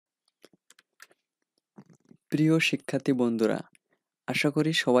প্রিয় শিক্ষার্থী বন্ধুরা, আশা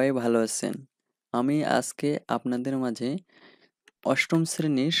করি সবাই ভালো আছেন। আমি আজকে আপনাদের মাঝে অষ্টম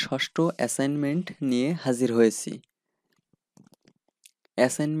শ্রেণীর ষষ্ঠ অ্যাসাইনমেন্ট নিয়ে হাজির হয়েছি।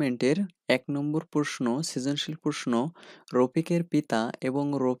 অ্যাসাইনমেন্টের ১ নম্বর প্রশ্ন, সৃজনশীল প্রশ্ন, রফিকের পিতা এবং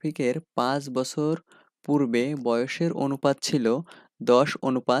রফিকের ৫ বছর পূর্বে বয়সের অনুপাত ছিল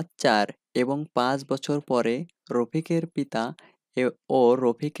 ১০:৪ এবং ৫ বছর পরে রফিকের পিতা ও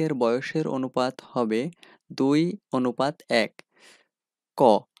রফিকের বয়সের অনুপাত হবে ২:১। ক.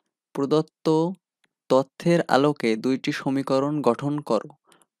 প্রদত্ত তথ্যের আলোকে দুইটি সমীকরণ গঠন করো।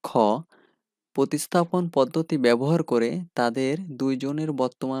 খ. প্রতিস্থাপন পদ্ধতি ব্যবহার করে তাদের দুইজনের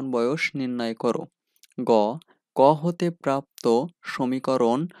বর্তমান বয়স নির্ণয় করো। গ. ক হতে প্রাপ্ত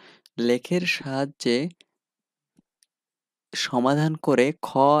সমীকরণ লেখের সাহায্যে সমাধান করে খ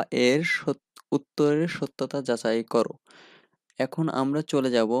এর উত্তরের সত্যতা যাচাই করো। এখন আমরা চলে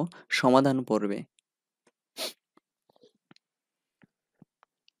যাব সমাধান পর্বে।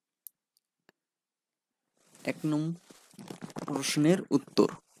 ১ নং প্রশ্নের উত্তর।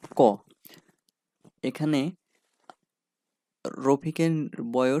 ক. এখানে রফিকের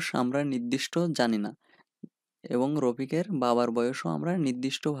বয়স আমরা নির্দিষ্ট জানি না এবং রফিকের বাবার বয়সও আমরা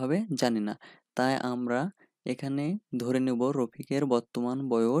নির্দিষ্টভাবে জানি না, তাই আমরা এখানে ধরে নেব রফিকের বর্তমান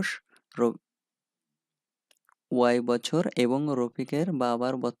বয়স ওয়াই বছর এবং রফিকের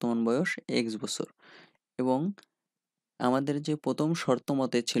বাবার বর্তমান বয়স এক্স বছর। এবং আমাদের যে প্রথম শর্ত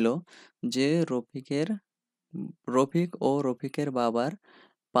মতে ছিল যে রফিক ও রফিকের বাবার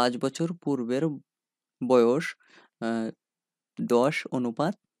 ৫ বছর পূর্বের বয়স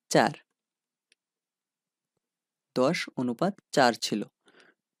 ১০:৪ ১০:৪ ছিল।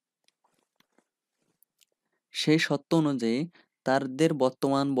 সেই শর্ত অনুযায়ী তাদের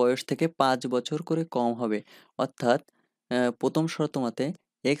বর্তমান বয়স থেকে ৫ বছর করে কম হবে, অর্থাৎ প্রথম শর্ত মতে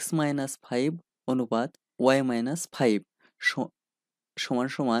x-5 অনুপাত y-5 সমান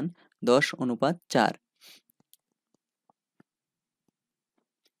সমান ১০:৪।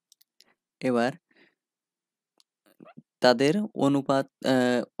 এবার তাদের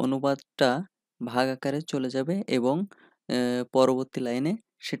অনুপাতটা ভাগ আকারে চলে যাবে এবং পরবর্তী লাইনে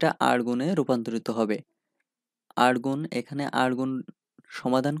সেটা ৮ গুণে রূপান্তরিত হবে। ৮ গুণ, এখানে ৮ গুণ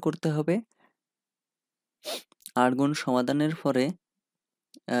সমাধান করতে হবে। ৮ গুণ সমাধানের পরে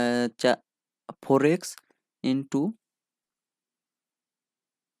 4x ইন্টু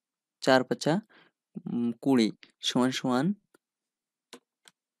 4×৫ 20 সমান সমান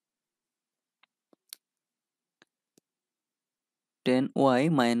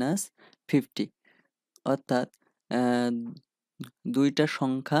 10y-50, অর্থাৎ দুইটা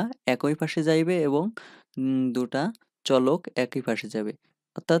সংখ্যা একই পাশে যাইবে এবং দুটা চলক একই পাশে যাবে,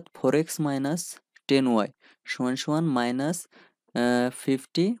 অর্থাৎ 4x - 10y সমান সমান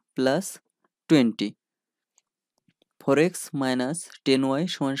 -50 + 20। 4x - 10y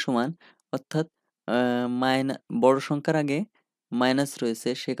সমান সমান, অর্থাৎ বড় সংখ্যার আগে মাইনাস রয়েছে,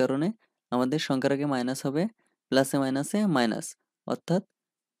 সে কারণে আমাদের সংখ্যার আগে মাইনাস হবে, প্লাসে মাইনাসে মাইনাস, অর্থাৎ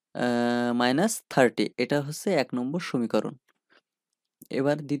 -30। এটা হচ্ছে ১ নম্বর সমীকরণ।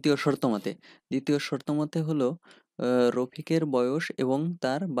 এবার দ্বিতীয় শর্ত মতে হলো রফিকের বয়স এবং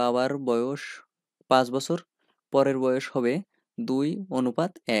তার বাবার বয়স ৫ বছর পরের বয়স হবে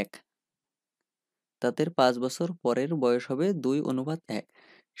 ২:১। তাদের ৫ বছর পরের বয়স হবে ২:১।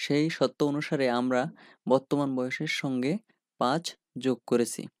 সেই শর্ত অনুসারে আমরা বর্তমান বয়সের সঙ্গে ৫ যোগ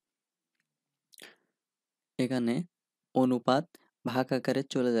করেছি। এখানে অনুপাত ভাগ আকারে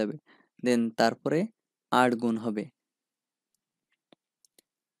চলে যাবে, দেন তারপরে ৮ গুণ হবে।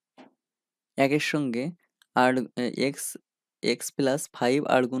 ১ এর সঙ্গে x+5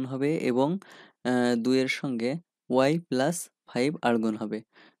 ৮ গুণ হবে এবং ২ এর সঙ্গে y+5 ৮ গুণ হবে,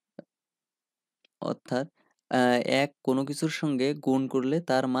 অর্থাৎ ১ কোনো কিছুর সঙ্গে গুণ করলে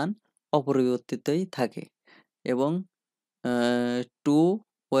তার মান অপরিবর্তিতই থাকে এবং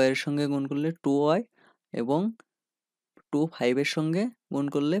 2y এর সঙ্গে গুণ করলে 2y এবং 2 5 এর সঙ্গে গুণ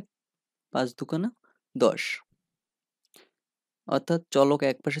করলে ৫ দুগুণে ১০, অর্থাৎ চলক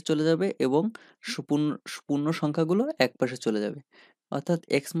এক পাশে চলে যাবে এবং পূর্ণ সংখ্যাগুলো এক পাশে চলে যাবে, অর্থাৎ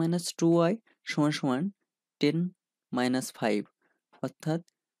x - 2y সমান সমান 10 - 5, অর্থাৎ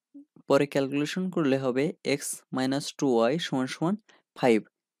পরে ক্যালকুলেশন করলে হবে x - 2y সমান সমান 5।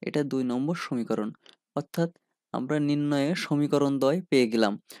 এটা ২ নম্বর সমীকরণ, অর্থাৎ আমরা নির্ণয়ে সমীকরণ দ্বয় পেয়ে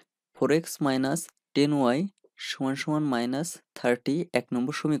গেলাম। 4x - 10y সমান সমান -30 ১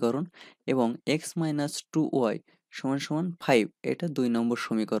 নম্বর সমীকরণ এবং x - 2y সমান সমান 5, এটা ২ নম্বর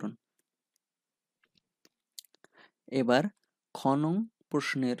সমীকরণ। এবার খ নং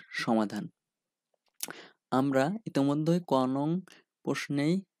প্রশ্নের সমাধান। আমরা ইতিমধ্যেই ক নং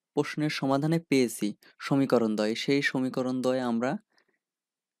প্রশ্নেই প্রশ্নের সমাধানে পেয়েছি সমীকরণদ্বয়, সেই সমীকরণদ্বয় আমরা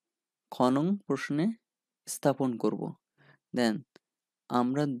খ নং প্রশ্নে স্থাপন করব। দেন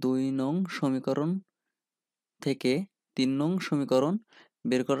আমরা 2 নং সমীকরণ থেকে 3 নং সমীকরণ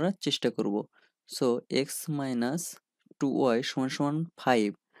বের করার চেষ্টা করব। সো এক্স মাইনাস 2y সমান সমান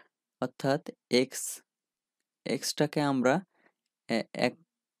 5, অর্থাৎ এক্সটাকে আমরা এক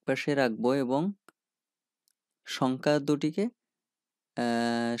পাশে রাখবো এবং সংখ্যা দুটিকে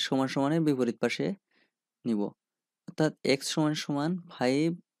সমান সমানের বিপরীত পাশে নিব, অর্থাৎ এক্স সমান সমান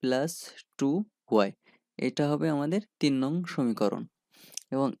 5 প্লাস 2y, এটা হবে আমাদের 3 নং সমীকরণ।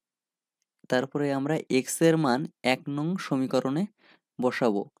 এবং তারপরে আমরা এক্স এর মান 1 নং সমীকরণে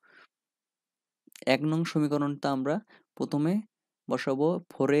বসাবো। 1 নং সমীকরণটা আমরা প্রথমে বসাবো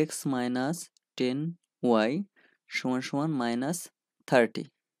 4x মাইনাস 10y সমান সমান মাইনাস 30,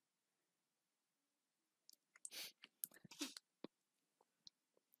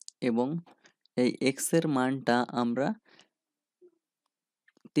 এবং এই এক্স এর মানটা আমরা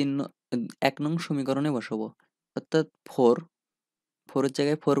 1 নং সমীকরণে বসাবো, অর্থাৎ 4 এর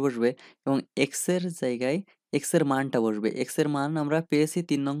জায়গায় 4 বসবে এবং এক্স এর জায়গায় এক্স এর মানটা বসবে। এক্স এর মান আমরা পেয়েছি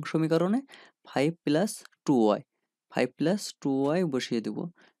 3 নং সমীকরণে 5 প্লাস 2y, 5 প্লাস 2y বসিয়ে দেব,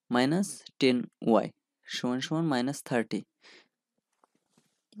 মাইনাস 10y সমান সমান মাইনাস 30।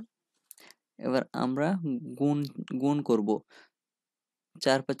 এবার আমরা গুণ গুণ করব,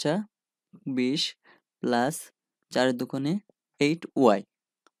 4 5 20 প্লাস 4 দুগুণে 8y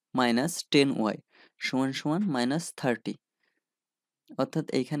মাইনাস 10y সমান সমান মাইনাস 30, অর্থাৎ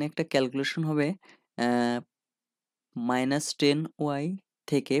এইখানে একটা ক্যালকুলেশন হবে, মাইনাস 10y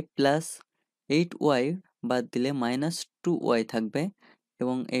থেকে প্লাস 8y বাদ দিলে মাইনাস 2y থাকবে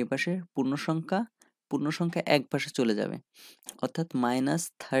এবং এই পাশে পূর্ণ সংখ্যা এক পাশে চলে যাবে, অর্থাৎ মাইনাস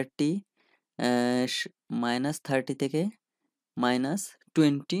 30 থেকে মাইনাস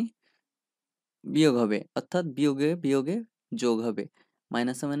 20 বিয়োগ হবে, অর্থাৎ বিয়োগে বিয়োগে যোগ হবে,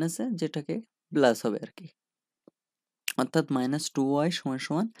 মাইনাসে মাইনাসে যেটাকে প্লাস হবে আর কি, অর্থাৎ মাইনাস 2y সমান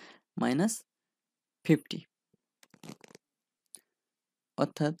সমান মাইনাস 50।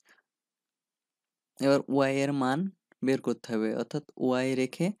 অর্থাৎ এবার y এর মান বের করতে হবে, অর্থাৎ y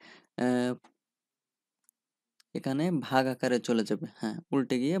রেখে এখানে ভাগ আকারে চলে যাবে, হ্যাঁ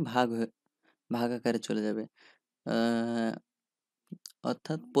উল্টে গিয়ে ভাগ আকারে চলে যাবে,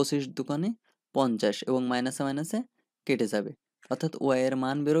 অর্থাৎ 25 দুগুণে 50 এবং মাইনাসে মাইনাসে কেটে যাবে, অর্থাৎ y এর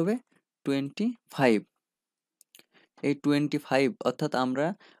মান বেরোবে 25। এই 25, অর্থাৎ আমরা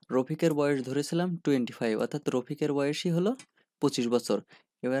রফিকের বয়স ধরেছিলাম 25, অর্থাৎ রফিকের বয়সই হলো 25 বছর।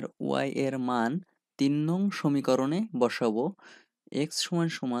 এবার y এর মান 3 নং সমীকরণে বসাবো, x সমান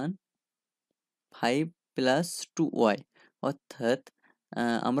সমান 5 প্লাস 2y, অর্থাৎ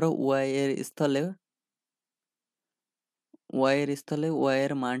আমরা y এর স্থলে y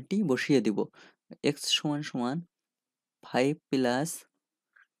এর মানটি বসিয়ে দিব, x সমান সমান 5 প্লাস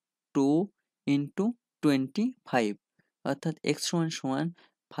 2 ইন্টু 25, অর্থাৎ x সমান সমান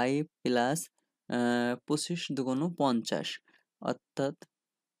 5 প্লাস 25 দুগুণ 50, অর্থাৎ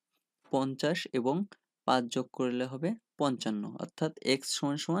 50 এবং 5 যোগ করলে হবে 55, অর্থাৎ x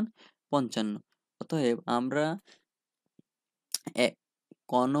সমান সমান 55। অতএব আমরা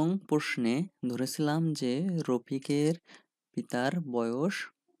ক নং প্রশ্নে ধরেছিলাম যে রফিকের পিতার বয়স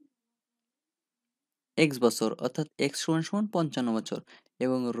x বছর, অর্থাৎ x সমান সমান 55 বছর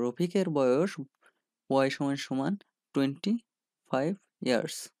এবং রফিকের বয়স y সমান সমান 25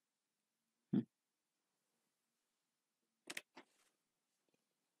 ইয়ার্স।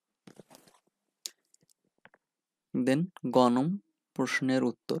 দেন গ নং প্রশ্নের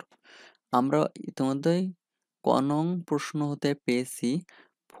উত্তর আমরা ইতিমধ্যেই ক নং প্রশ্ন হতে পেয়েছি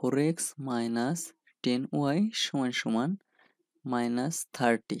 4x মাইনাস 10y সমান সমান মাইনাস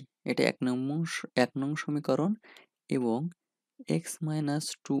 30, এটা 1 নং সমীকরণ, এবং x মাইনাস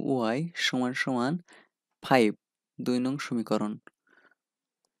 2y সমান সমান 5 2 নং সমীকরণ।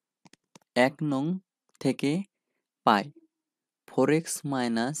 1 নং থেকে পাই 4x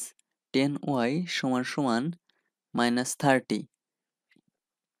মাইনাস 10y সমান সমান মাইনাস 30,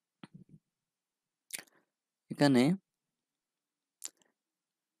 এখানে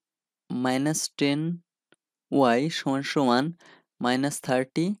মাইনাস 10y সমান সমান মাইনাস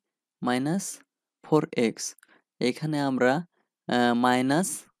 30 মাইনাস 4x, এখানে আমরা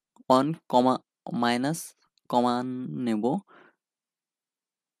মাইনাস কমান নেব,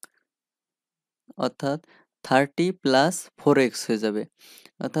 অর্থাৎ 30 প্লাস 4x হয়ে যাবে,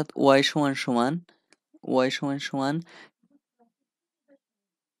 অর্থাৎ y সমান সমান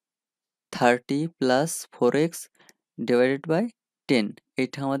 30 প্লাস 4x ডিভাইডেড বাই 10,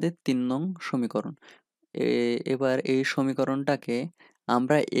 এটা আমাদের 3 নং সমীকরণ। এবার এই সমীকরণটাকে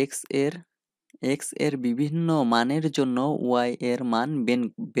আমরা এক্স এর বিভিন্ন মানের জন্য ওয়াই এর মান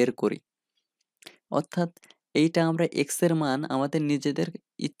বের করি। অর্থাৎ এইটা আমরা এক্স এর মান আমাদের নিজেদের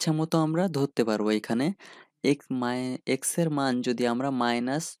ইচ্ছা মতো আমরা ধরতে পারবো। এখানে এক্স এর মান যদি আমরা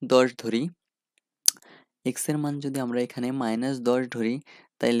 -10 ধরি, এক্স এর মান যদি আমরা এখানে -10 ধরি,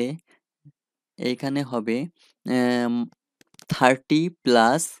 তাইলে এইখানে হবে 30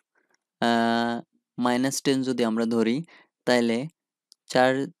 প্লাস -10 যদি আমরা ধরি, তাইলে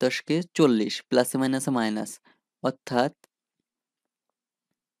 4 10কে 40, প্লাসে মাইনাসে মাইনাস, অর্থাৎ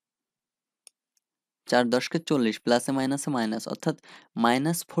 4 10কে 40, প্লাসে মাইনাসে মাইনাস, অর্থাৎ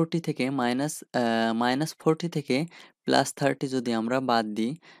 -40 থেকে -40 থেকে +30 যদি আমরা বাদ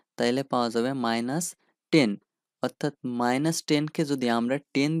দিই, তাইলে পাওয়া যাবে -10, অর্থাৎ -10কে যদি আমরা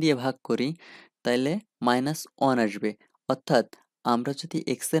 10 দিয়ে ভাগ করি, তাইলে -1 আসবে। অর্থাৎ আমরা যদি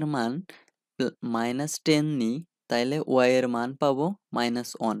x এর মান -10 নিই, তাইলে y এর মান পাবো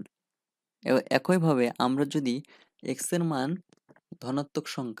 -1। একইভাবে আমরা যদি x এর মান ধনাত্মক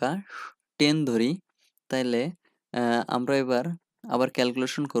সংখ্যা 10 ধরি, তাইলে আমরা এবার আবার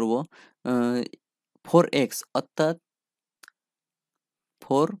ক্যালকুলেশন করব। 4x, অর্থাৎ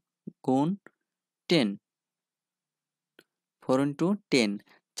 4 গুণ 10, 4 ইন্টু 10,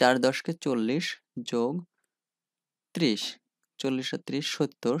 4 10কে 40 যোগ 30, 40 আর 30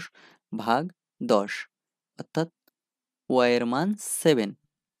 70 ভাগ 10, অর্থাৎ y এর মান 7।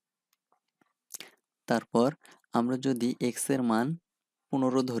 তারপর আমরা যদি x এর মান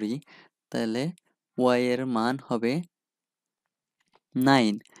 15 ধরি, তাহলে y এর মান হবে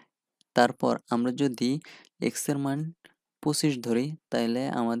 9। তারপর আমরা যদি x এর মান 25 ধরি, তাহলে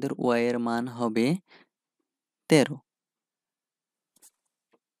আমাদের y এর মান হবে 13।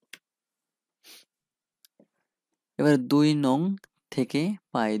 এবার 2 নং থেকে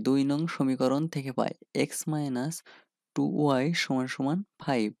পাই, 2 নং সমীকরণ থেকে পাই x মাইনাস 2y সমান সমান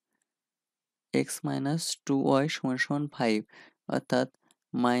 5, x মাইনাস 2y সমান সমান 5, অর্থাৎ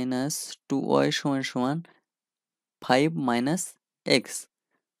 -2y সমান সমান 5 মাইনাস x।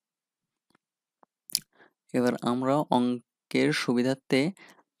 এবার আমরা অঙ্কের সুবিধার্থে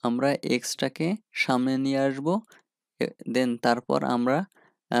আমরা এক্সটাকে সামনে নিয়ে আসব, দেন তারপর আমরা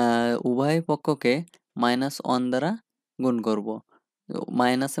উভয় পক্ষকে -1 দ্বারা গুণ করব।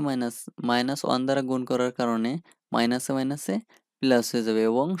 মাইনাসে -1 দ্বারা গুণ করার কারণে মাইনাসে মাইনাসে প্লাস হয়ে যাবে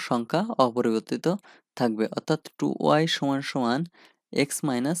এবং সংখ্যা অপরিবর্তিত থাকবে, অর্থাৎ 2y সমান সমান x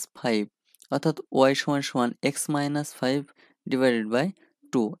মাইনাস 5, অর্থাৎ y সমান সমান x মাইনাস 5 ডিভাইডেড বাই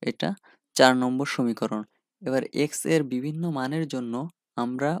 2, এটা 4 নম্বর সমীকরণ। এবার x এর বিভিন্ন মানের জন্য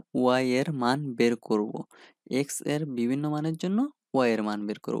আমরা y এর মান বের করব। x এর বিভিন্ন মানের জন্য y এর মান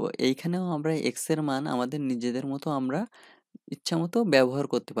বের করব। এইখানেও আমরা x এর মান আমাদের নিজেদের মতো আমরা ইচ্ছামতো ব্যবহার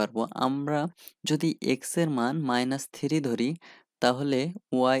করতে পারবো। আমরা যদি x এর মান -3 ধরি, তাহলে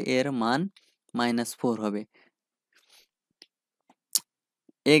y এর মান -4 হবে।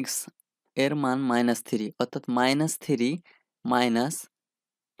 x এর মান -3, অর্থাৎ -3 মাইনাস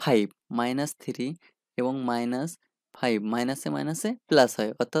 5, -3 এবং -5 মাইনাসে মাইনাসে প্লাস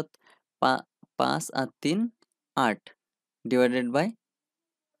হয়, অর্থাৎ 5 আর 3 8 ডিভাইডেড বাই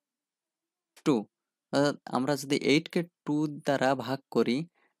 2, অর্থাৎ আমরা যদি 8কে 2 দ্বারা ভাগ করি,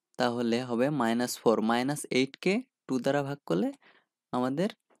 তাহলে হবে -4, -8কে 2 দ্বারা ভাগ করলে আমাদের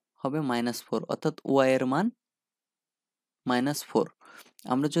হবে -4, অর্থাৎ y এর মান -4।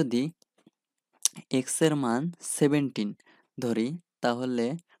 আমরা যদি x এর মান 17 ধরি, তাহলে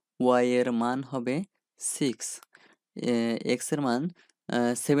y এর মান হবে 6। x এর মান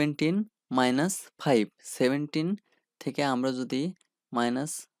 17 মাইনাস 5, 17 থেকে আমরা যদি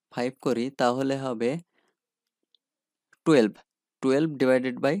 -5 করি, তাহলে হবে 12, 12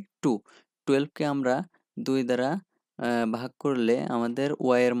 ডিভাইডেড বাই 2, 12কে আমরা 2 দ্বারা ভাগ করলে আমাদের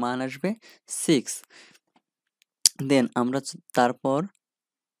y এর মান আসবে 6। দেন আমরা তারপর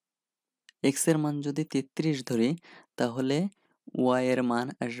x এর মান যদি 33 ধরি, তাহলে y এর মান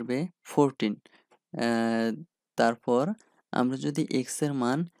আসবে 14। তারপর আমরা যদি x এর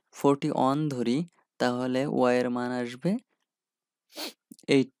মান 41 ধরি, তাহলে y এর মান আসবে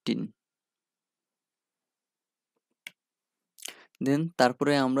 18। দেন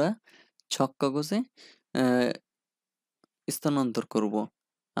তারপরে আমরা ছক কাগজে স্থানান্তর করব।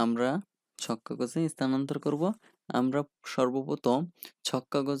 আমরা ছক কাগজে স্থানান্তর করব। আমরা সর্বপ্রথম ছক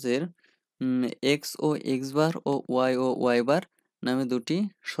কাগজের x ও x বার ও y বার নামে দুটি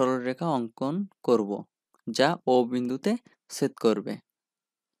সরলরেখা অঙ্কন করব, যা O বিন্দুতে ছেদ করবে।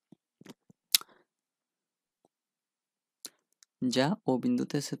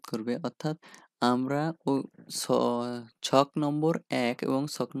 অর্থাৎ আমরা ছক নম্বর 1 এবং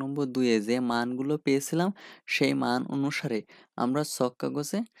ছক নম্বর 2 এ যে মানগুলো পেয়েছিলাম সেই মান অনুসারে আমরা ছক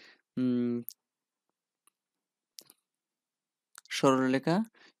কাগজে সরলরেখা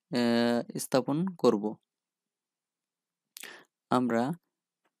স্থাপন করব। আমরা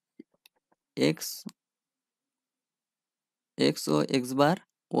x ও x বার,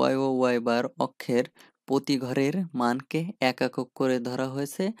 y ও y বার অক্ষের প্রতি ঘরের মানকে এক একক করে ধরা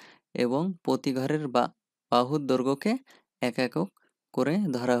হয়েছে এবং প্রতি ঘরের বাহুর দৈর্ঘ্যকে এক একক করে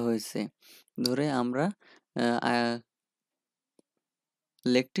ধরা হয়েছে। ধরে আমরা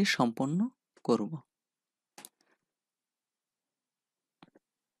লেখটি সম্পন্ন করব।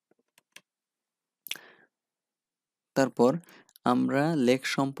 তারপর আমরা লেখ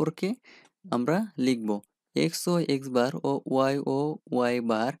সম্পর্কে আমরা লিখব x ও x বার ও y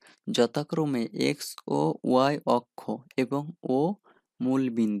বার যথাক্রমে x ও y অক্ষ এবং ও মূল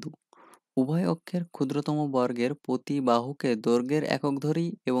বিন্দু। উভয় অক্ষের ক্ষুদ্রতম বর্গের প্রতি বাহুকে দৈর্ঘ্যের একক ধরি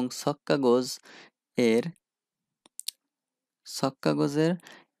এবং ছক কাগজের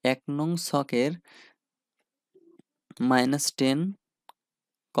 1 নং ছকের -10,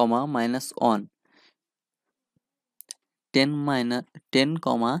 -1,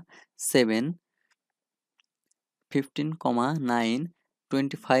 10,7, 15,9,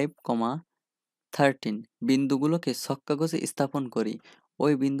 25, 13 বিন্দুগুলোকে ছক কাগজে স্থাপন করি।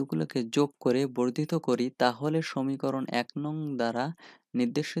 ওই বিন্দুগুলোকে যোগ করে বর্ধিত করি, তাহলে সমীকরণ 1 নং দ্বারা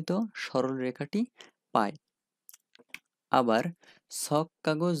নির্দেশিত সরলরেখাটি পাই। আবার ছক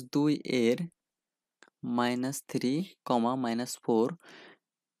কাগজ 2 এর -3, -4,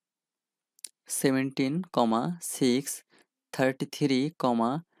 17, 6, 33,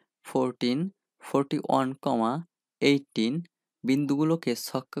 14, 41, 18 বিন্দুগুলোকে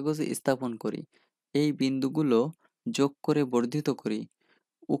ছক কাগজে স্থাপন করি। এই বিন্দুগুলো যোগ করে বর্ধিত করি।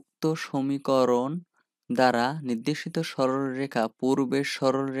 উক্ত সমীকরণ দ্বারা নির্দেশিত সরলরেখা পূর্বের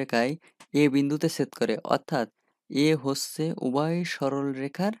সরলরেখায় এ বিন্দুতে ছেদ করে, অর্থাৎ এ হচ্ছে উভয়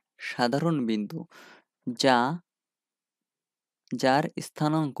সরলরেখার সাধারণ বিন্দু, যার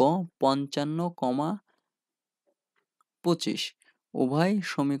স্থানাঙ্ক 55, 25 উভয়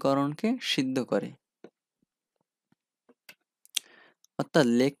সমীকরণকে সিদ্ধ করে। অর্থাৎ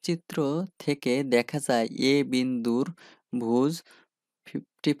লেখচিত্র থেকে দেখা যায় এ বিন্দুর ভুজ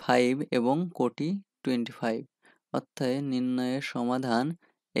 55 এবং কোটি 25। অর্থাৎ নির্ণয়ের সমাধান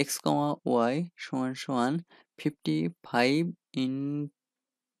x, y = 55 ইন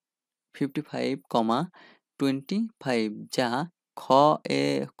 55, 25 যা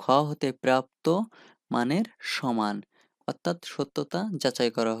খ হতে প্রাপ্ত মানের সমান। অর্থাৎ সত্যতা যাচাই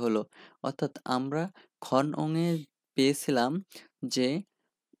করা হলো। অর্থাৎ আমরা খ নংয়ে পেয়েছিলাম যে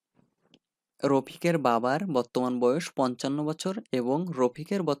রফিকের বাবার বর্তমান বয়স 55 বছর এবং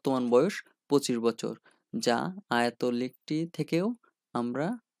রফিকের বর্তমান বয়স 25 বছর, যা আয়তলেখটি থেকেও আমরা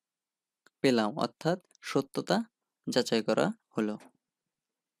পেলাম। অর্থাৎ সত্যতা যাচাই করা হলো।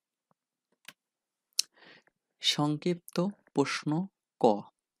 সংক্ষিপ্ত প্রশ্ন ক,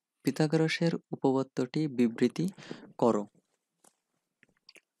 পিথাগোরাসের উপপাদ্যটি বিবৃতি করো।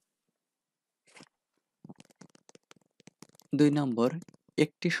 2 নম্বর,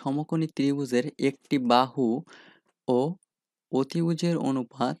 একটি সমকোণী ত্রিভুজের একটি বাহু ও অতিভুজের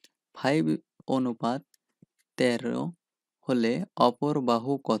অনুপাত 5:13 হলে অপর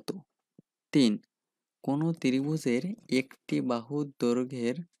বাহু কত? 3. কোনো ত্রিভুজের একটি বাহুর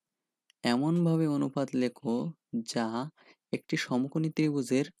দৈর্ঘ্যের এমনভাবে অনুপাত লেখো যা একটি সমকোণী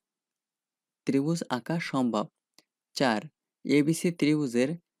ত্রিভুজ আঁকা সম্ভব। 4. এবিসি ত্রিভুজের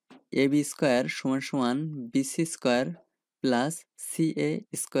AB square = BC square plus CA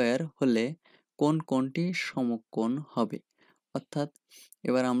square হলে কোন কোণটি সমকোণ হবে? অর্থাৎ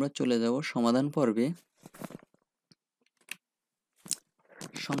এবার আমরা চলে যাব সমাধান পর্বে।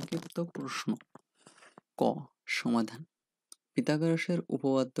 সংক্ষিপ্ত প্রশ্ন ক, সমাধান। পিথাগোরাসের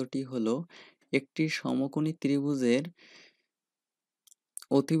উপপাদ্যটি হলো একটি সমকোণী ত্রিভুজের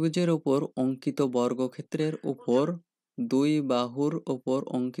অতিভুজের উপর অঙ্কিত বর্গক্ষেত্রের উপর দুই বাহুর উপর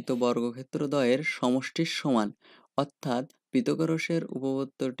অঙ্কিত বর্গক্ষেত্রদ্বয়ের সমষ্টির সমান। অর্থাৎ পিথাগোরাসের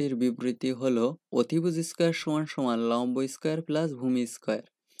উপপাদ্যটির বিবৃতি হলো অতিভুজ স্কয়ার = লম্ব স্কয়ার প্লাস ভূমি স্কয়ার।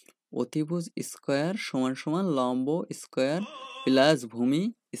 অতিভুজ স্কয়ার = লম্ব স্কয়ার প্লাস ভূমি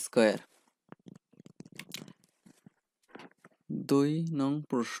স্কয়ার। 2 নং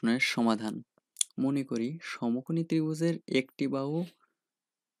প্রশ্নের সমাধান। মনে করি সমকোণী ত্রিভুজের একটি বাহু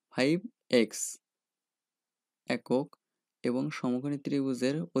 5x একক এবং সমকোণী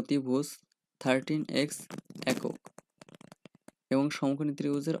ত্রিভুজের অতিভুজ 13x একক এবং সমকোণী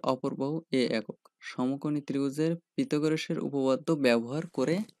ত্রিভুজের অপর বাহু a একক সমকোণী ত্রিভুজের পিথাগোরাসের উপপাদ্য ব্যবহার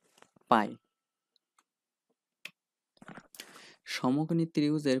করে পাই। সমকোণী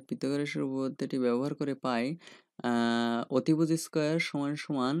ত্রিভুজের পিথাগোরাসের উপপাদ্যটি ব্যবহার করে পাই অতিভুজ স্কয়ার সমান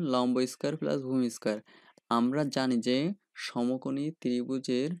সমান লম্ব স্কয়ার প্লাস ভূমি স্কয়ার। আমরা জানি যে সমকোণী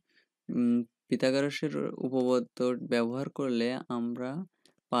ত্রিভুজের পিথাগোরাসের উপপাদ্য ব্যবহার করলে আমরা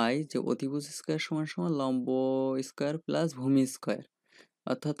পাই যে অতিভুজ স্কয়ার সমান সমান লম্ব স্কয়ার প্লাস ভূমি স্কয়ার।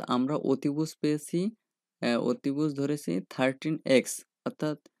 অর্থাৎ আমরা অতিভুজ পেয়েছি, অতিভুজ ধরেছি 13x,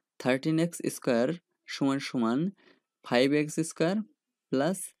 অর্থাৎ 13x স্কয়ার সমান সমান 5x square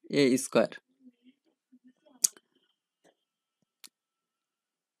plus a square.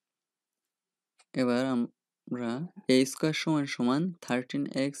 এবার আমরা a স্কয়ার সমান সমান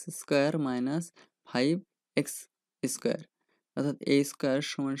 13x square minus 5x square, অর্থাৎ a স্কয়ার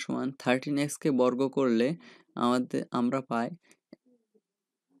সমান সমান 13x কে বর্গ করলে আমরা পাই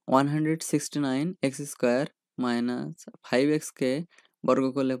 169x স্কয়ার মাইনাস 5x কে বর্গ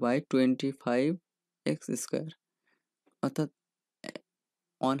করলে পাই 25x স্কয়ার। অর্থাৎ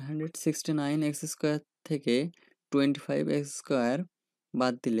 169x স্কয়ার থেকে 25x স্কয়ার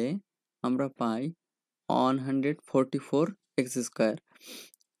বাদ দিলে আমরা পাই 144x স্কয়ার।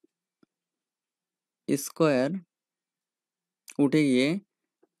 স্কয়ার উঠে গিয়ে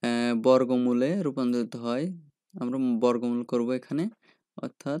বর্গমূলে রূপান্তরিত হয়। আমরা বর্গমূল করব এখানে,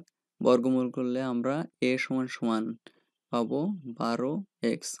 অর্থাৎ বর্গমূল করলে আমরা a সমান সমান পাবো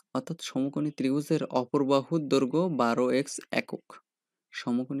 12x, অর্থাৎ সমকোণী ত্রিভুজের অপর বাহুর দৈর্ঘ্য 12x একক।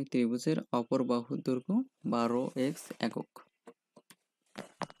 সমকোণী ত্রিভুজের অপর বাহুর দৈর্ঘ্য 12x একক।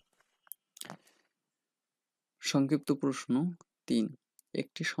 সংক্ষিপ্ত প্রশ্ন 3,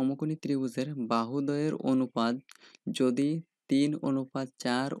 একটি সমকোণী ত্রিভুজের বাহুদ্বয়ের অনুপাত যদি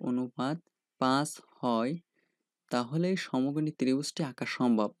 3:4:5 হয় তাহলে সমকোণী ত্রিভুজটি আঁকা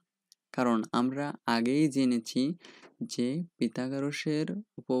সম্ভব। কারণ আমরা আগেই জেনেছি যে পিথাগোরাসের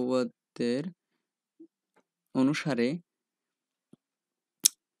উপপাদ্যের অনুসারে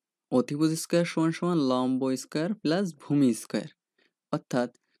অতিভুজ স্কয়ার সমান সমান লম্ব স্কয়ার প্লাস ভূমি স্কয়ার। অর্থাৎ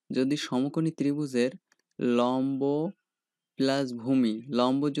যদি সমকোণী ত্রিভুজের লম্ব প্লাস ভূমি,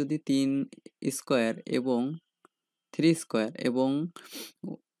 লম্ব যদি 3 স্কয়ার এবং 3 স্কয়ার এবং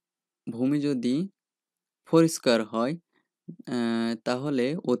ভূমি যদি 4 স্কয়ার হয়, তাহলে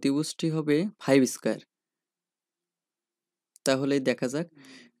অতিভুজটি হবে 5 স্কয়ার। তাহলে দেখা যাক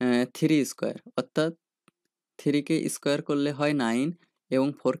 3 স্কয়ার, অর্থাৎ 3 কে স্কয়ার করলে হয় 9 এবং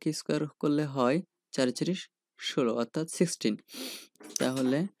 4 কে স্কয়ার করলে হয় 4 4 16, অর্থাৎ 16।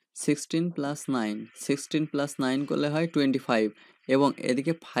 তাহলে 16 প্লাস 9, 16 প্লাস 9 করলে হয় 25 এবং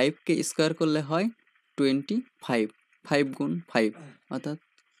এদিকে 5 কে স্কয়ার করলে হয় 25, 5 গুণ 5 অর্থাৎ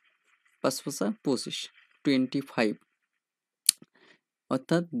 5 5 25, 25।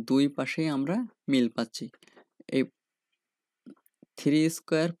 অর্থাৎ দুই পাশেই আমরা মিল পাচ্ছি। এই 3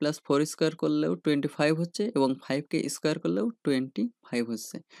 স্কয়ার প্লাস 4 স্কয়ার করলেও 25 হচ্ছে এবং 5 কে স্কয়ার করলেও 25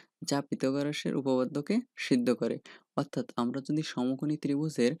 হচ্ছে, যা পিথাগোরাসের উপপাদ্যকে সিদ্ধ করে। অর্থাৎ আমরা যদি সমকোণী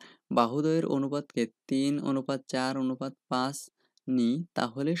ত্রিভুজের বাহুদ্বয়ের অনুপাতকে 3:4:5 নিই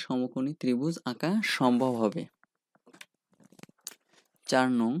তাহলে সমকোণী ত্রিভুজ আঁকা সম্ভব হবে। 4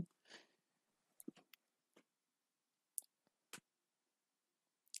 নং,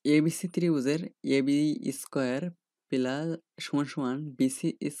 এবিসি ত্রিভুজের এবি স্কয়ার প্লাস সমান সমান BC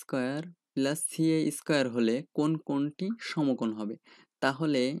square plus CA square হলে কোন কোণটি সমকোণ হবে?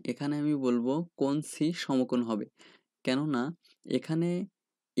 তাহলে এখানে আমি বলবো কোণ সি সমকোণ হবে, কেননা এখানে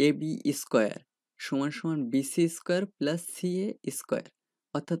এবি স্কয়ার সমান সমান BC square plus CA square,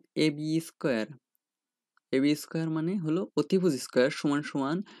 অর্থাৎ এবি স্কয়ার মানে হলো অতিভুজ স্কয়ার সমান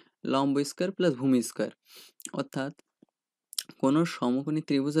সমান লম্ব স্কয়ার প্লাস ভূমি স্কয়ার। অর্থাৎ কোন সমকোণী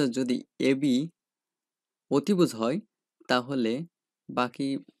ত্রিভুজের যদি এবি অতিভুজ হয় তাহলে বাকি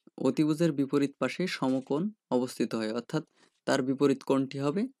অতিভুজের বিপরীত পাশে সমকোণ অবস্থিত হয়, অর্থাৎ তার বিপরীত কোণটি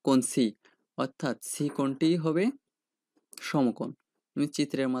হবে কোণ সি, অর্থাৎ সি কোণটিই হবে সমকোণ। আমি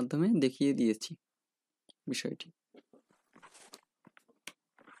চিত্রের মাধ্যমে দেখিয়ে দিয়েছি বিষয়টি।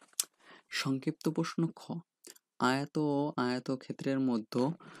 সংক্ষিপ্ত প্রশ্ন খ, আয়ত ও আয়তক্ষেত্রের মধ্যে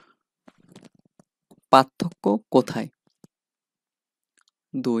পার্থক্য কোথায়?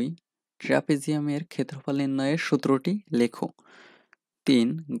 2, ট্রাপিজিয়ামের ক্ষেত্রফল নির্ণয়ের সূত্রটি লেখো। 3,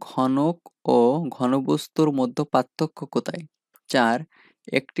 ঘনক ও ঘনবস্তুর মধ্যে পার্থক্য কোথায়? 4,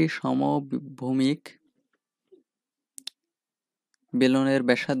 একটি সমভূমিক বেলনের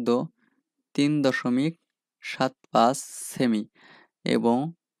ব্যাসার্ধ 3.75 সেমি এবং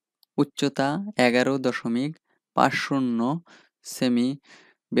উচ্চতা 11.50 সেমি,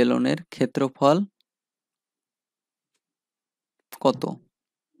 বেলনের ক্ষেত্রফল কত?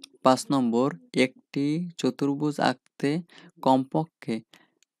 5 নম্বর, একটি চতুর্ভুজ আঁকতে কমপক্ষে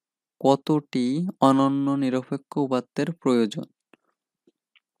কতটি অনন্য নিরপেক্ষ উপাত্তের প্রয়োজন?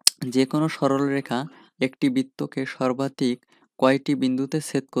 যে কোনো সরলরেখা একটি বৃত্তকে সর্বাধিক কয়টি বিন্দুতে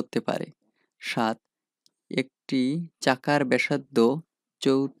ছেদ করতে পারে? ৭। একটি চাকার ব্যাসার্ধ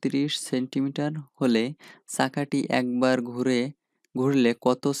 ৩৪ সেন্টিমিটার হলে চাকাটি একবার ঘুরলে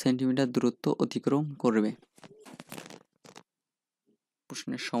কত সেন্টিমিটার দূরত্ব অতিক্রম করবে?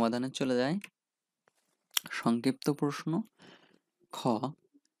 প্রশ্নের সমাধানে চলে যায়। সংক্ষিপ্ত প্রশ্ন। খ।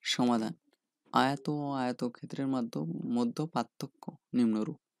 সমাধান। আয়ত ও আয়তক্ষেত্রের মধ্যে পার্থক্য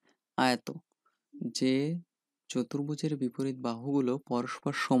নিম্নরূপ। আয়ত, যে চতুর্ভুজের বিপরীত বাহুগুলো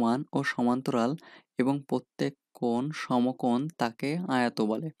পরস্পর সমান ও সমান্তরাল এবং প্রত্যেক কোণ সমকোণ তাকে আয়ত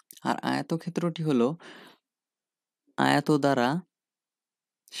বলে। আর আয়তক্ষেত্রটি হলো আয়ত দ্বারা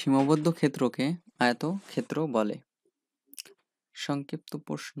সীমাবদ্ধ ক্ষেত্রকে আয়তক্ষেত্র বলে। সংক্ষিপ্ত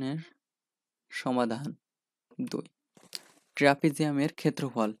প্রশ্নের সমাধান। ২। ট্রাপিজিয়ামের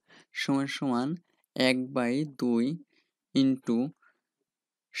ক্ষেত্রফল সমান সমান ১/২ ইন্টু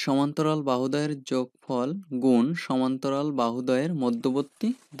সমান্তরাল বাহুদ্বয়ের যোগফল গুণ সমান্তরাল বাহুদ্বয়ের মধ্যবর্তী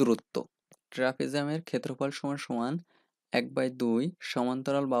দূরত্ব। ট্রাপিজিয়ামের ক্ষেত্রফল সমান সমান ১/২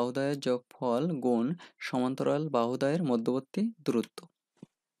 সমান্তরাল বাহুদ্বয়ের যোগফল গুণ সমান্তরাল বাহুদ্বয়ের মধ্যবর্তী দূরত্ব।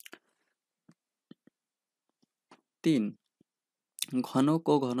 ৩। ঘনক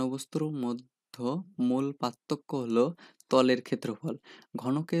ও ঘনবস্তুর মধ্যে মূল পার্থক্য হলো তলের ক্ষেত্রফল।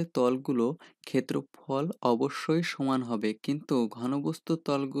 ঘনকের তলগুলো ক্ষেত্রফল অবশ্যই সমান হবে, কিন্তু ঘনবস্তুর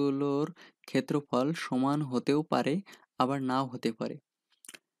তলগুলোর ক্ষেত্রফল সমান হতেও পারে, আবার নাও হতে পারে।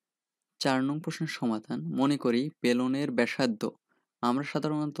 ৪ নং প্রশ্নের সমাধান। মনে করি বেলনের ব্যাসার্ধ। আমরা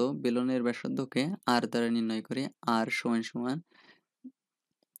সাধারণত বেলনের ব্যাসার্ধকে আর দ্বারা নির্ণয় করি। আর সমান সমান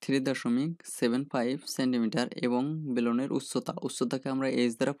 3.75 সেন্টিমিটার এবং বেলনের উচ্চতাকে আমরা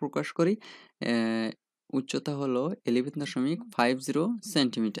এইচ দ্বারা প্রকাশ করি। উচ্চতা হলো 11.50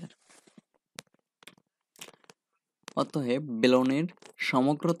 সেন্টিমিটার। অতএব বেলনের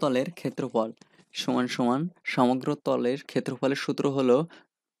সমগ্র তলের ক্ষেত্রফল সমান সমান সমগ্র তলের ক্ষেত্রফলের সূত্র হলো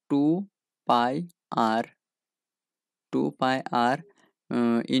 2 পাই আর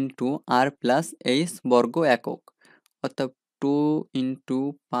ইন্টু আর প্লাস এইচ বর্গ একক, অর্থাৎ 2 ইন্টু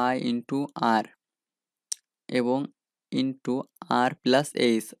পাই ইন্টু আর এবং ইন্টু আর প্লাস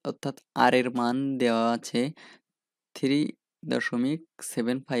এইচ, অর্থাৎ আর এর মান দেওয়া আছে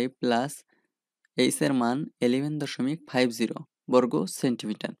 3.75 প্লাস এইচ এর মান 11.50 বর্গ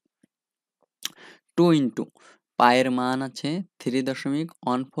সেন্টিমিটার। 2 ইন্টু পায়ের মান আছে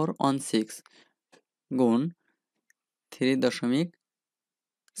 3.1416 গুণ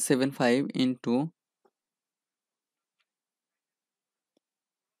 3.75 ইন্টু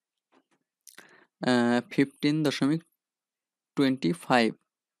 15.25।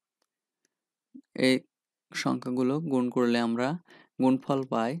 এই সংখ্যাগুলো গুণ করলে আমরা গুণফল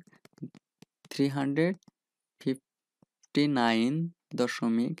পাই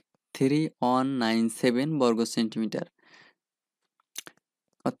 359.3197 বর্গ সেন্টিমিটার,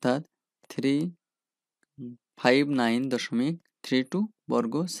 অর্থাৎ 359.32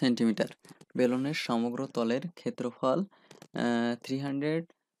 বর্গ সেন্টিমিটার। বেলনের সমগ্র তলের ক্ষেত্রফল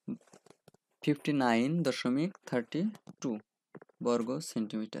 359.32 বর্গ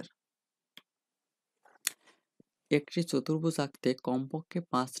সেন্টিমিটার। একটি চতুর্ভুজ আঁকতে কমপক্ষে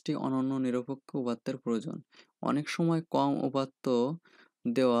 5টি অনন্য নিরপেক্ষ উপাত্তের প্রয়োজন। অনেক সময় কম উপাত্ত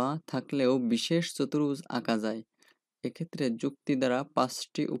দেওয়া থাকলেও বিশেষ চতুর্ভুজ আঁকা যায়। এক্ষেত্রে যুক্তি দ্বারা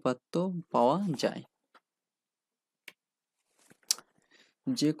 5টি উপাত্ত পাওয়া যায়।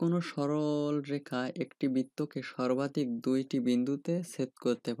 যে কোনো সরল রেখা একটি বৃত্তকে সর্বাধিক 2টি বিন্দুতে ছেদ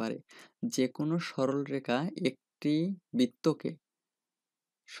করতে পারে। যে কোনো সরল রেখা একটি বৃত্তকে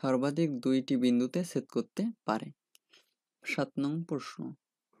সর্বাধিক 2টি বিন্দুতে ছেদ করতে পারে। 7 নং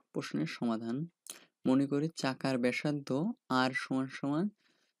প্রশ্নের সমাধান। মনে করি চাকার ব্যাসার্ধ আর সমান সমান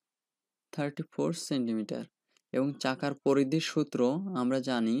 34 সেন্টিমিটার এবং চাকার পরিধির সূত্র আমরা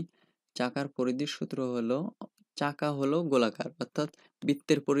জানি। চাকার পরিধির সূত্র হলো, চাকা হলো গোলাকার, অর্থাৎ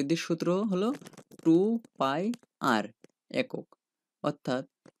বৃত্তের পরিধির সূত্র হলো 2 পাই আর একক, অর্থাৎ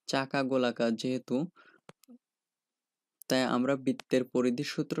চাকা গোলাকার যেহেতু, তাই আমরা বৃত্তের পরিধির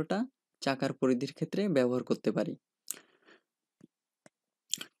সূত্রটা চাকার পরিধির ক্ষেত্রে ব্যবহার করতে পারি।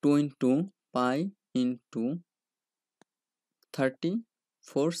 2 into pi into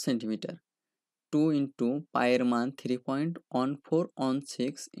 34 centimetre. 2 into পায়ের মান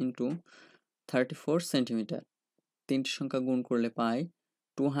 3.1416 ইন্টু 34 সেন্টিমিটার। তিনটি সংখ্যা গুণ করলে পাই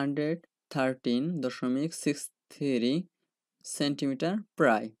 213.63 সেন্টিমিটার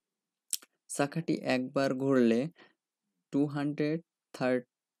প্রায়। চাকাটি একবার ঘুরলে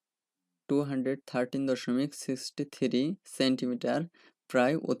 213.63 সেন্টিমিটার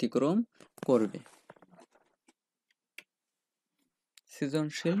প্রায় অতিক্রম করবে।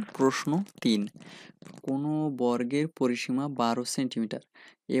 সৃজনশীল প্রশ্ন 3, কোনো বর্গের পরিসীমা 12 সেন্টিমিটার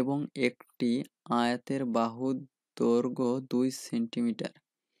এবং একটি আয়তের বাহুর দৈর্ঘ্য 2 সেন্টিমিটার।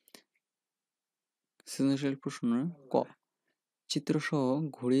 সৃজনশীল প্রশ্ন ক, চিত্রসহ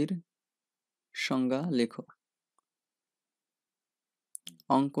ঘড়ির সংজ্ঞা লেখো।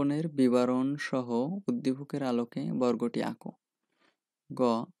 অঙ্কনের বিবরণ সহ উদ্দীপকের আলোকে বর্গটি আঁকো। গ,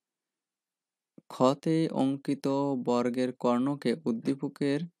 খতে অঙ্কিত বর্গের কর্ণকে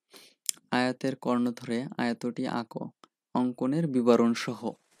উদ্দীপকের আয়তের কর্ণ ধরে আয়তটি আঁকো অঙ্কনের বিবরণ সহ।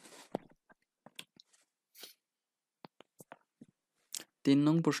 3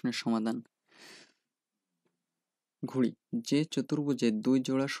 নং প্রশ্নের সমাধান। ঘুড়ি, যে চতুর্ভুজের 2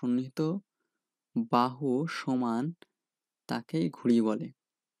 জোড়া সন্নিহিত বাহু সমান তাকেই ঘুড়ি বলে।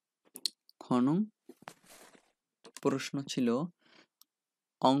 খ নং প্রশ্ন ছিল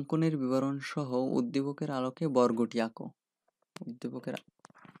অঙ্কনের বিবরণ সহ উদ্দীপকের আলোকে বর্গটি আঁকো। উদ্দীপকের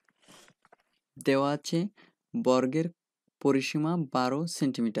দেওয়া আছে বর্গের পরিসীমা 12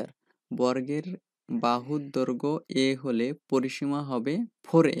 সেন্টিমিটার, বর্গের বাহুর দৈর্ঘ্য a হলে পরিসীমা হবে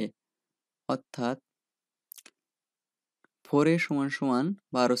 4a, অর্থাৎ 4a সমান সমান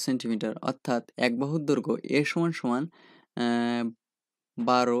 12 সেন্টিমিটার, অর্থাৎ এক বাহুর দৈর্ঘ্য a সমান সমান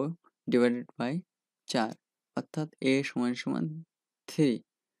 12 ডিভাইডেড বাই 4, অর্থাৎ a সমান সমান 3,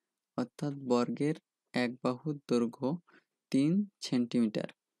 অর্থাৎ বর্গের এক বাহুর দৈর্ঘ্য 3 সেন্টিমিটার।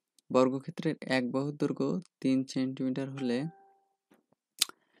 বর্গক্ষেত্রের এক বাহুর দৈর্ঘ্য 3 সেন্টিমিটার হলে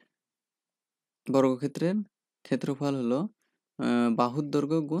বর্গক্ষেত্রের ক্ষেত্রফল হলো বাহুর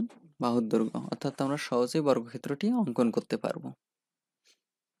দৈর্ঘ্য গুণ বাহুর দৈর্ঘ্য, অর্থাৎ আমরা সহজেই বর্গক্ষেত্রটি অঙ্কন করতে পারবো।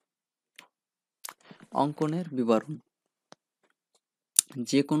 অঙ্কনের বিবরণ।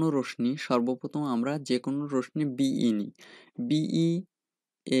 যে কোনো রশ্মি, সর্বপ্রথম আমরা যে কোনো রশ্মি বিই নিই। বিই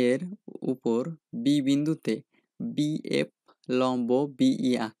এর উপর বি বিন্দুতে বিএফ লম্ব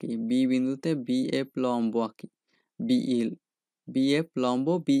বিই আঁকি। বি বিন্দুতে বিএফ লম্ব আঁকি। বিএফ লম্ব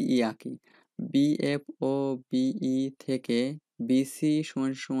বিই আঁকি। বিএফ ও বিই থেকে বিসি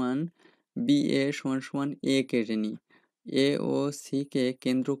সমান সমান বিএ সমান সমান এ কেটে নিই। এ ও সি কে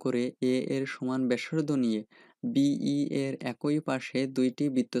কেন্দ্র করে এ এর সমান ব্যাসার্ধ নিয়ে বিই এর একই পাশে দুইটি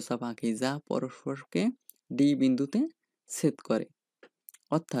বৃত্তচাপ আঁকি যা পরস্পরকে ডি বিন্দুতে ছেদ করে,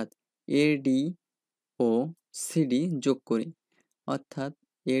 অর্থাৎ এডি ও সিডি যোগ করি, অর্থাৎ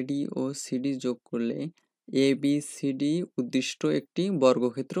এডি ও সিডি যোগ করলে এ বি সিডি উদ্দিষ্ট একটি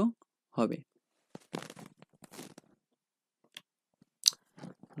বর্গক্ষেত্র হবে।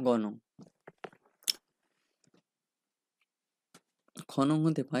 গণ খ নং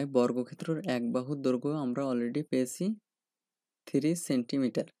হতে পাই বর্গক্ষেত্রের এক বাহুর দৈর্ঘ্য আমরা অলরেডি পেয়েছি 3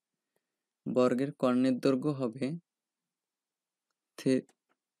 সেন্টিমিটার। বর্গের কর্ণের দৈর্ঘ্য হবে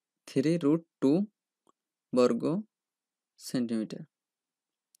 3√2 বর্গ সেন্টিমিটার,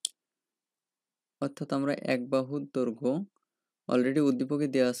 অর্থাৎ আমরা এক বাহুর দৈর্ঘ্য অলরেডি উদ্দীপকে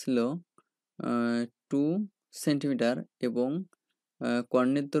দেওয়া ছিল 2 সেন্টিমিটার এবং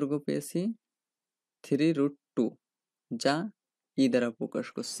কর্ণের দৈর্ঘ্য পেয়েছি 3√2, যা ই দ্বারা প্রকাশ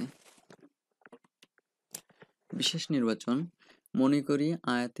করছি। বিশেষ নির্বাচন। মনে করি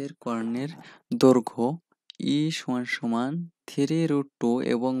আয়তের কর্ণের দৈর্ঘ্য ই সমান সমান 3√2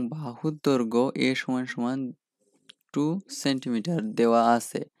 এবং বাহুর দৈর্ঘ্য এ সমান সমান 2 সেন্টিমিটার দেওয়া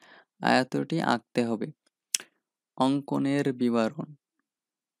আছে। আয়তটি আঁকতে হবে। অঙ্কনের বিবরণ।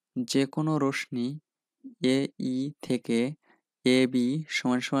 যে কোনো রশ্মি এ ই থেকে এ বি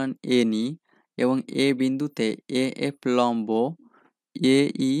সমান সমান এ নিই এবং এ বিন্দুতে এ এফ লম্ব এ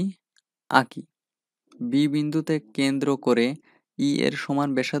ই আঁকি। বি বিন্দুতে কেন্দ্র করে ই এর সমান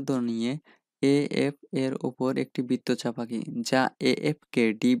ব্যাসার্ধ নিয়ে এ এফ এর উপর একটি বৃত্তচাপ আঁকি যা এ এফ কে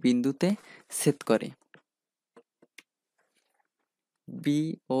ডি বিন্দুতে ছেদ করে। বি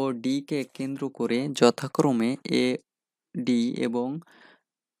ও ডি কে কেন্দ্র করে যথাক্রমে এ ডি এবং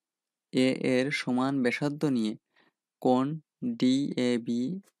এ এর সমান ব্যাসার্ধ নিয়ে কোণ ডি এ বি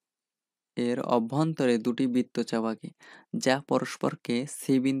এর অভ্যন্তরে দুটি বৃত্তচাপ আঁকি যা পরস্পরকে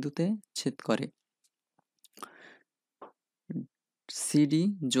সি বিন্দুতে ছেদ করে। সিডি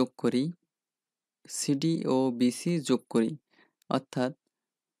যোগ করি, সিডি ও বিসি যোগ করি, অর্থাৎ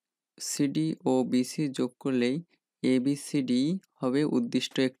সিডি ও বিসি যোগ করলেই এবিসিডি হবে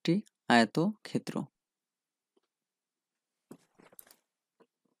উদ্দিষ্ট একটি আয়তক্ষেত্র।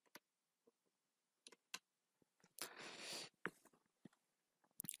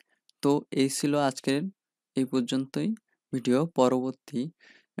 তো এই ছিল আজকের এই পর্যন্তই ভিডিও। পরবর্তী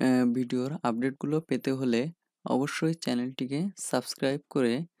ভিডিওর আপডেটগুলো পেতে হলে অবশ্যই চ্যানেলটিকে সাবস্ক্রাইব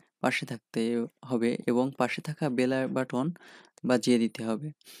করে পাশে থাকতে হবে এবং পাশে থাকা বেল বাটন বাজিয়ে দিতে হবে,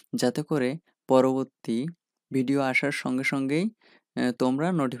 যাতে করে পরবর্তী ভিডিও আসার সঙ্গে সঙ্গেই তোমরা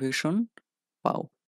নোটিফিকেশন পাও।